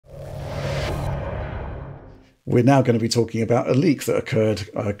we're now going to be talking about a leak that occurred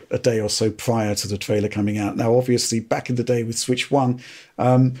a day or so prior to the trailer coming out. Now, obviously, back in the day with Switch 1,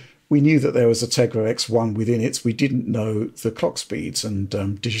 we knew that there was a Tegra X1 within it. We didn't know the clock speeds, and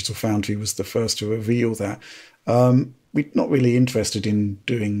Digital Foundry was the first to reveal that. We're not really interested in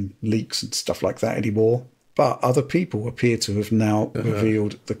doing leaks and stuff like that anymore. But other people appear to have now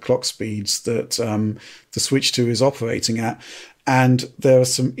revealed the clock speeds that the Switch 2 is operating at. And there are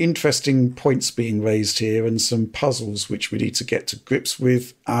some interesting points being raised here and some puzzles which we need to get to grips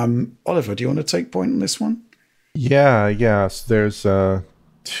with. Oliver, do you want to take point on this one? Yeah. So there's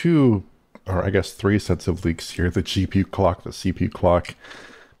two, or I guess three sets of leaks here: the GPU clock, the CPU clock,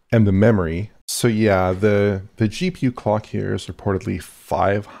 and the memory. So yeah, the GPU clock here is reportedly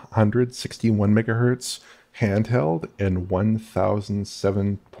 561 megahertz handheld and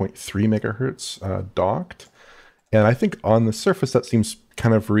 1007.3 megahertz docked. And I think on the surface that seems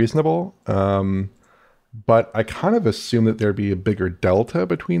kind of reasonable, but I kind of assume that there'd be a bigger delta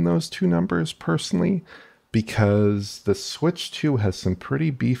between those two numbers personally, because the Switch 2 has some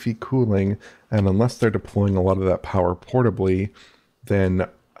pretty beefy cooling, and unless they're deploying a lot of that power portably, then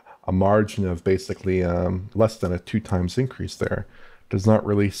a margin of basically less than a 2 times increase there does not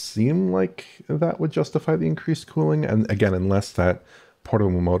really seem like that would justify the increased cooling. And again, unless that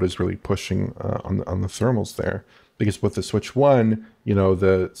portable mode is really pushing on the thermals there. Because with the Switch 1,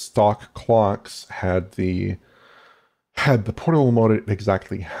 the stock clocks had the portable mode at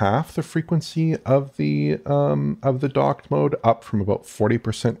exactly half the frequency of the docked mode, up from about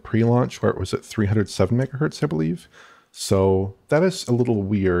 40% pre-launch, where it was at 307 megahertz, I believe. So that is a little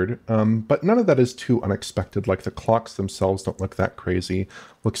weird, but none of that is too unexpected. Like, the clocks themselves don't look that crazy.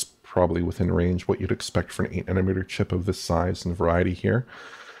 Looks probably within range what you'd expect for an 8nm chip of this size and variety here.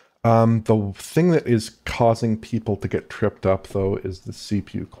 The thing that is causing people to get tripped up, though, is the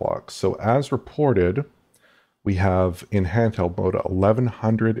CPU clock. So as reported, we have in handheld mode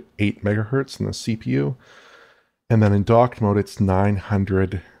 1108 megahertz in the CPU, and then in docked mode it's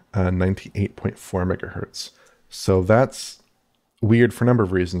 998.4 megahertz. So that's weird for a number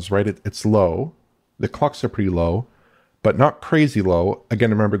of reasons, right? It's low. The clocks are pretty low, but not crazy low. Again,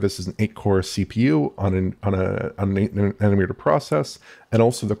 remember, this is an 8-core CPU on an 8nm process, and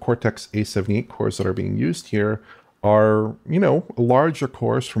also the Cortex A78 cores that are being used here are, larger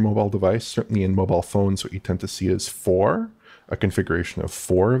cores for mobile device. Certainly in mobile phones, what you tend to see is a configuration of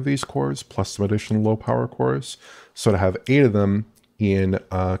 4 of these cores, plus some additional low power cores. So to have 8 of them in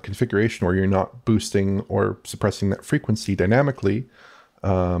a configuration where you're not boosting or suppressing that frequency dynamically,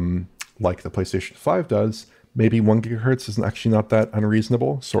 like the PlayStation 5 does, maybe 1 gigahertz is actually not that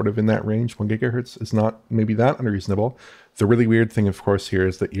unreasonable, sort of in that range. 1 gigahertz is not maybe that unreasonable. The really weird thing, of course, here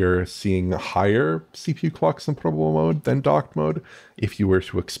is that you're seeing higher CPU clocks in portable mode than docked mode. If you were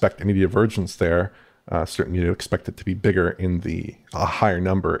to expect any divergence there, certainly you'd expect it to be bigger in a higher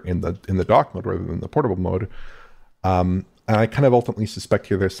number in the dock mode rather than the portable mode. And I kind of ultimately suspect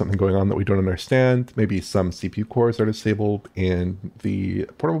here there's something going on that we don't understand. Maybe some CPU cores are disabled in the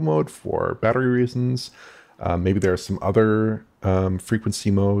portable mode for battery reasons. Maybe there are some other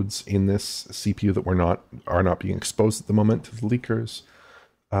frequency modes in this CPU that are not being exposed at the moment to the leakers.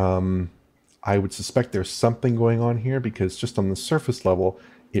 I would suspect there's something going on here, because just on the surface level,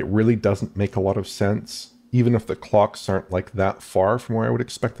 it really doesn't make a lot of sense, even if the clocks aren't like that far from where I would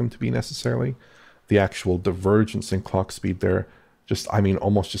expect them to be necessarily. The actual divergence in clock speed there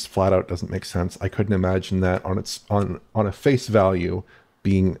almost just flat out doesn't make sense. I couldn't imagine that on a face value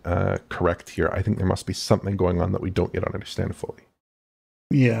being correct here. I think there must be something going on that we don't yet understand fully.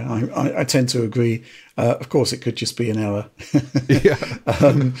 Yeah, I tend to agree. Of course, it could just be an error. Yeah.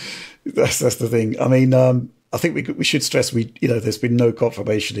 That's the thing. I mean, I think we should stress there's been no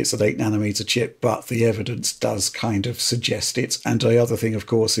confirmation it's an 8nm chip, but the evidence does kind of suggest it. And the other thing, of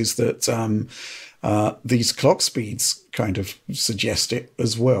course, is that these clock speeds kind of suggest it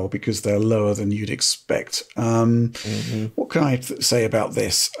as well, because they're lower than you'd expect. What can I say about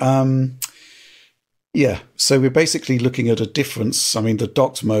this? So we're basically looking at a difference. I mean, the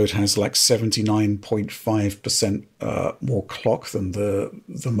docked mode has like 79.5% more clock than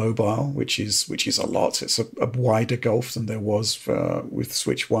the mobile, which is a lot. It's a wider gulf than there was with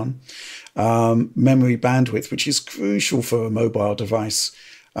Switch 1. Memory bandwidth, which is crucial for a mobile device,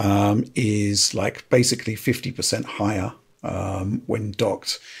 is like basically 50% higher when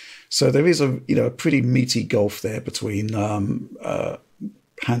docked. So there is a pretty meaty gulf there between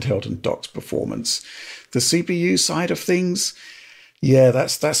handheld and docked performance. The CPU side of things,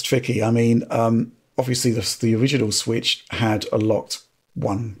 that's tricky. I mean, obviously the original Switch had a locked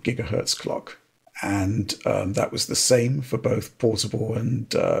 1 gigahertz clock, and that was the same for both portable and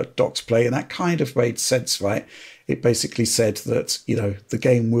docked play, and that kind of made sense, right? It basically said that the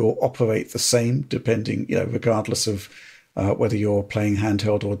game will operate the same depending, regardless of whether you're playing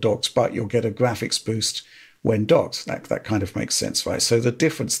handheld or docked, but you'll get a graphics boost when docked. That kind of makes sense, right? So the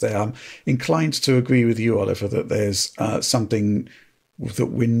difference there, I'm inclined to agree with you, Oliver, that there's something that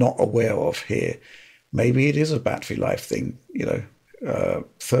we're not aware of here. Maybe it is a battery life thing,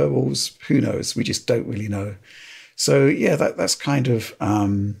 thermals, who knows? We just don't really know. So yeah, that's kind of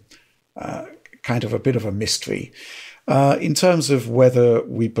a bit of a mystery. In terms of whether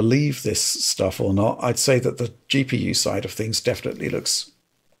we believe this stuff or not, I'd say that the GPU side of things definitely looks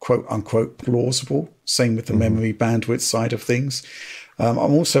quote unquote plausible. Same with the memory bandwidth side of things. I'm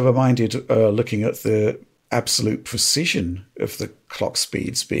also reminded, looking at the absolute precision of the clock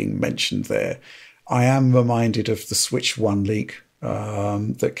speeds being mentioned there, I am reminded of the Switch 1 leak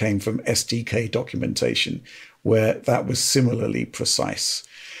that came from SDK documentation, where that was similarly precise.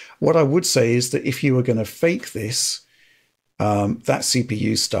 What I would say is that if you were going to fake this, that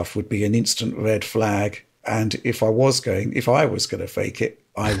CPU stuff would be an instant red flag. And if I was going to fake it,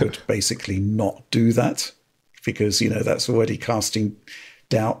 I would basically not do that, because, that's already casting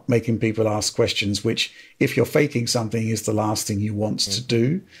doubt, making people ask questions, which, if you're faking something, is the last thing you want to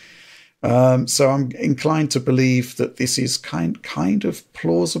do. So I'm inclined to believe that this is kind of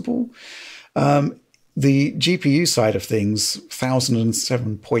plausible. The GPU side of things,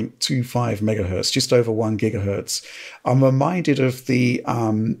 1007.25 megahertz, just over 1 gigahertz. I'm reminded of the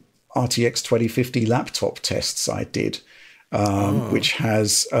RTX 2050 laptop tests I did, which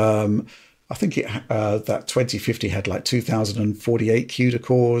has, I think that 2050 had like 2048 CUDA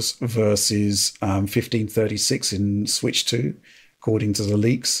cores versus 1536 in Switch 2, according to the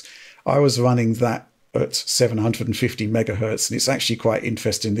leaks. I was running that at 750 megahertz, and it's actually quite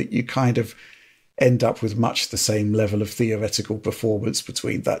interesting that you kind of end up with much the same level of theoretical performance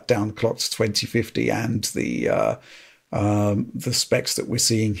between that downclocked 2050 and the specs that we're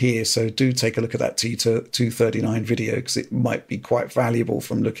seeing here. So do take a look at that T239 video, because it might be quite valuable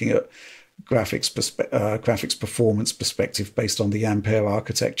from looking at graphics performance perspective based on the Ampere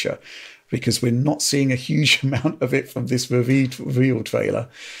architecture, because we're not seeing a huge amount of it from this reveal trailer.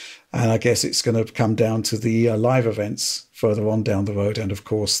 And I guess it's going to come down to the live events further on down the road, and of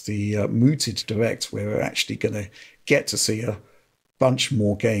course the mooted direct, where we're actually going to get to see a bunch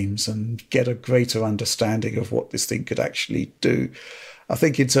more games and get a greater understanding of what this thing could actually do. I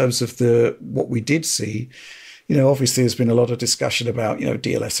think in terms of what we did see, obviously there's been a lot of discussion about,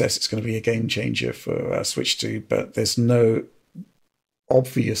 DLSS. It's going to be a game changer for Switch 2, but there's no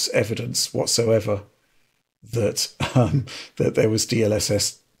obvious evidence whatsoever that that there was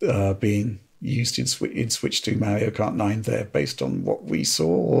DLSS being used in Switch 2 Mario Kart 9 there, based on what we saw,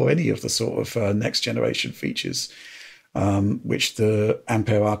 or any of the sort of next generation features which the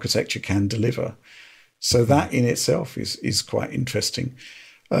Ampere architecture can deliver. So that in itself is quite interesting.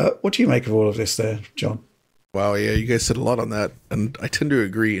 What do you make of all of this there, John? Wow, yeah, you guys said a lot on that, and I tend to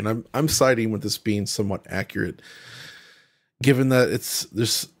agree, and I'm siding with this being somewhat accurate, given that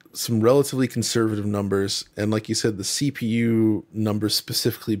there's some relatively conservative numbers, and like you said, the CPU numbers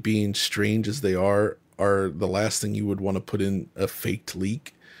specifically being strange as they are the last thing you would want to put in a faked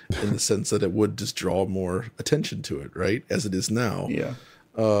leak, in the sense that it would just draw more attention to it, right? As it is now. Yeah.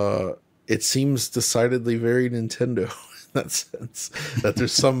 It seems decidedly very Nintendo in that sense, that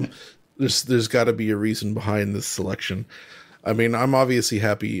there's got to be a reason behind this selection. I mean, I'm obviously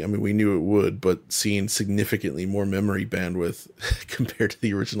happy. I mean, we knew it would, but seeing significantly more memory bandwidth compared to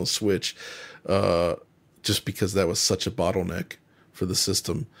the original Switch, just because that was such a bottleneck for the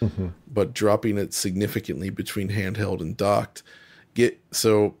system. Mm-hmm. But dropping it significantly between handheld and docked,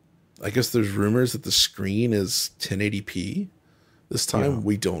 so I guess there's rumors that the screen is 1080p this time. Yeah.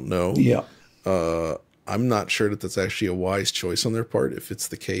 We don't know. Yeah. I'm not sure that that's actually a wise choice on their part, if it's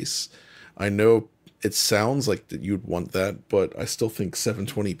the case. I know it sounds like that you'd want that, but I still think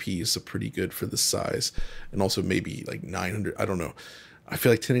 720p is pretty good for this size, and also maybe like 900. I don't know. I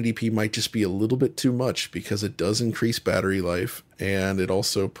feel like 1080p might just be a little bit too much, because it does increase battery life, and it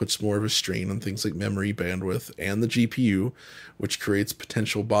also puts more of a strain on things like memory bandwidth and the GPU, which creates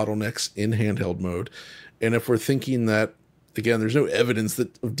potential bottlenecks in handheld mode. And if we're thinking that, again, there's no evidence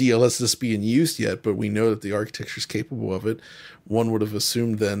of DLSS being used yet, but we know that the architecture is capable of it, one would have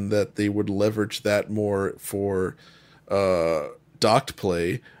assumed then that they would leverage that more for docked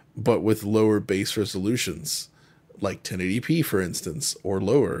play, but with lower base resolutions, like 1080p, for instance, or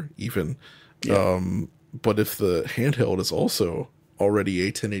lower even. Yeah. But if the handheld is also already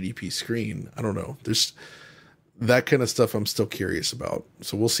a 1080p screen, I don't know. There's that kind of stuff I'm still curious about.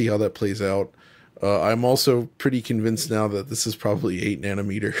 So we'll see how that plays out. I'm also pretty convinced now that this is probably 8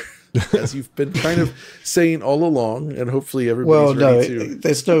 nanometer, as you've been kind of saying all along, and hopefully everybody's ready to.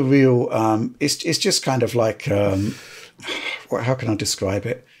 There's no real. It's just kind of like how can I describe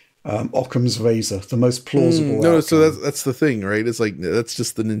it? Occam's razor, the most plausible. No, outcome. so that's the thing, right? It's like that's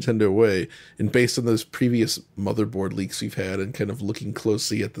just the Nintendo way, and based on those previous motherboard leaks we've had, and kind of looking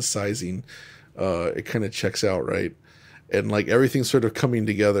closely at the sizing, it kind of checks out, right? And like everything's sort of coming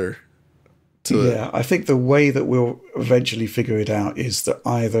together. I think the way that we'll eventually figure it out is that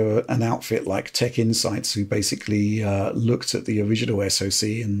either an outfit like Tech Insights, who basically looked at the original SoC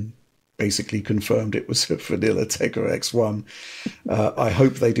and basically confirmed it was a vanilla Tegra X1. I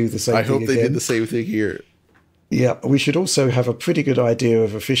hope they do the same thing I hope they again. did the same thing here. Yeah, we should also have a pretty good idea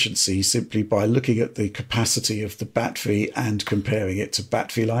of efficiency simply by looking at the capacity of the battery and comparing it to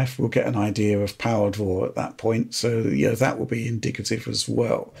battery life. We'll get an idea of power draw at that point. So, yeah, that will be indicative as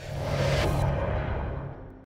well.